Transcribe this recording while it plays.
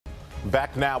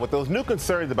Back now with those new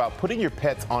concerns about putting your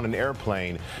pets on an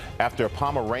airplane after a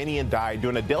Pomeranian died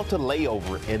during a Delta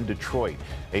layover in Detroit.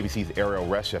 ABC's Ariel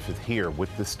Reshef is here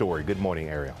with the story. Good morning,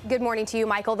 Ariel. Good morning to you,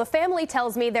 Michael. The family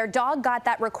tells me their dog got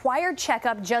that required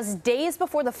checkup just days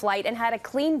before the flight and had a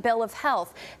clean bill of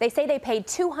health. They say they paid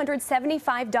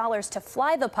 $275 to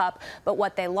fly the pup, but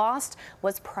what they lost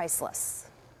was priceless.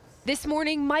 This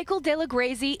morning, Michael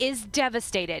Dellegrazie is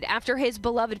devastated after his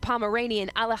beloved Pomeranian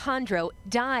Alejandro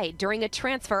died during a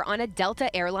transfer on a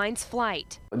Delta Airlines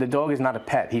flight. The dog is not a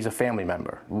pet, he's a family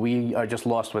member. We are just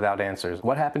lost without answers.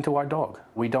 What happened to our dog?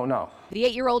 We don't know. The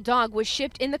 8-year-old dog was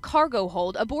shipped in the cargo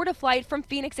hold aboard a flight from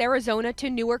Phoenix, Arizona to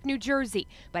Newark, New Jersey,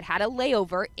 but had a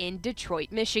layover in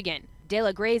Detroit, Michigan.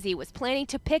 Dellegrazie was planning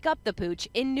to pick up the pooch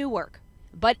in Newark.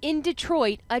 But in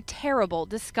Detroit, a terrible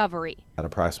discovery. At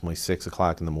approximately 6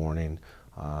 o'clock in the morning,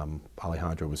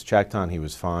 Alejandro was checked on, he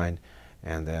was fine,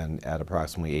 and then at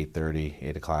approximately 8:30,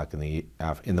 8 o'clock in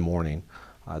the morning,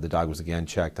 the dog was again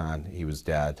checked on, he was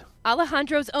dead.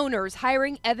 Alejandro's owners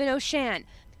hiring Evan O'Shan,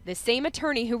 the same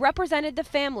attorney who represented the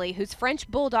family whose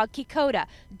French bulldog Kikota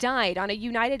died on a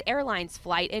United Airlines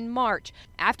flight in March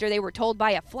after they were told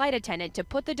by a flight attendant to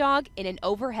put the dog in an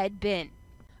overhead bin.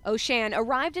 O'Shan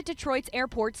arrived at Detroit's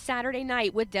airport Saturday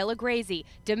night with Dellegrazie,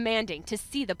 demanding to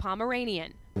see the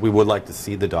Pomeranian. We would like to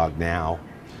see the dog now.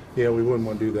 Yeah, we wouldn't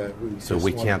want to do that. So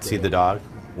we can't see the dog?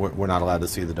 We're not allowed to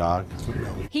see the dog?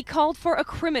 He called for a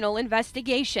criminal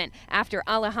investigation after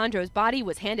Alejandro's body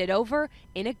was handed over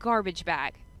in a garbage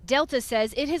bag. Delta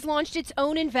says it has launched its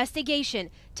own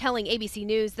investigation, telling ABC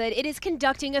News that it is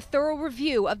conducting a thorough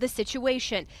review of the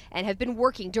situation and have been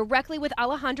working directly with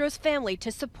Alejandro's family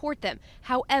to support them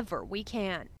however we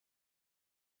can.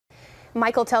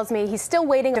 Michael tells me he's still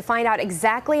waiting to find out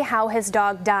exactly how his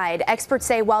dog died. Experts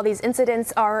say while these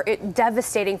incidents are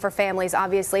devastating for families,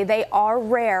 obviously, they are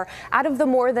rare. Out of the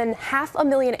more than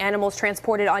 500,000 animals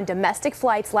transported on domestic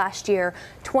flights last year,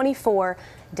 24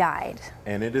 died.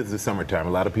 And it is the summertime. A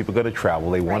lot of people go to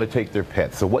travel. They want to take their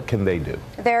pets. So what can they do?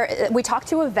 We talked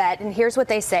to a vet, and here's what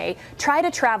they say. Try to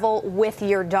travel with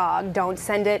your dog. Don't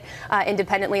send it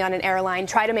independently on an airline.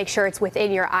 Try to make sure it's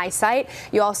within your eyesight.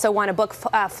 You also want to book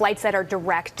flights that are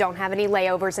direct, don't have any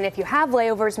layovers. And if you have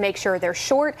layovers, make sure they're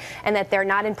short and that they're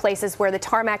not in places where the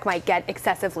tarmac might get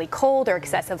excessively cold or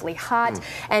excessively hot.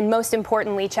 And most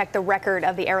importantly, check the record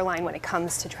of the airline when it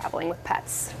comes to traveling with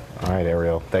pets. All right,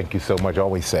 Ariel, thank you so much.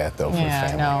 Always sad, though, for the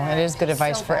family. Yeah, no, it is good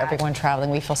advice for everyone traveling.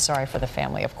 We feel sorry for the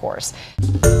family, of course.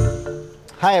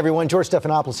 Hi, everyone. George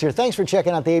Stephanopoulos here. Thanks for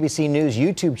checking out the ABC News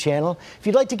YouTube channel. If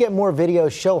you'd like to get more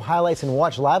videos, show highlights, and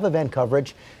watch live event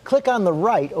coverage, click on the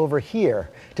right over here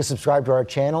to subscribe to our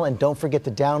channel. And don't forget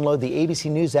to download the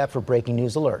ABC News app for breaking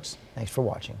news alerts. Thanks for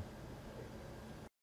watching.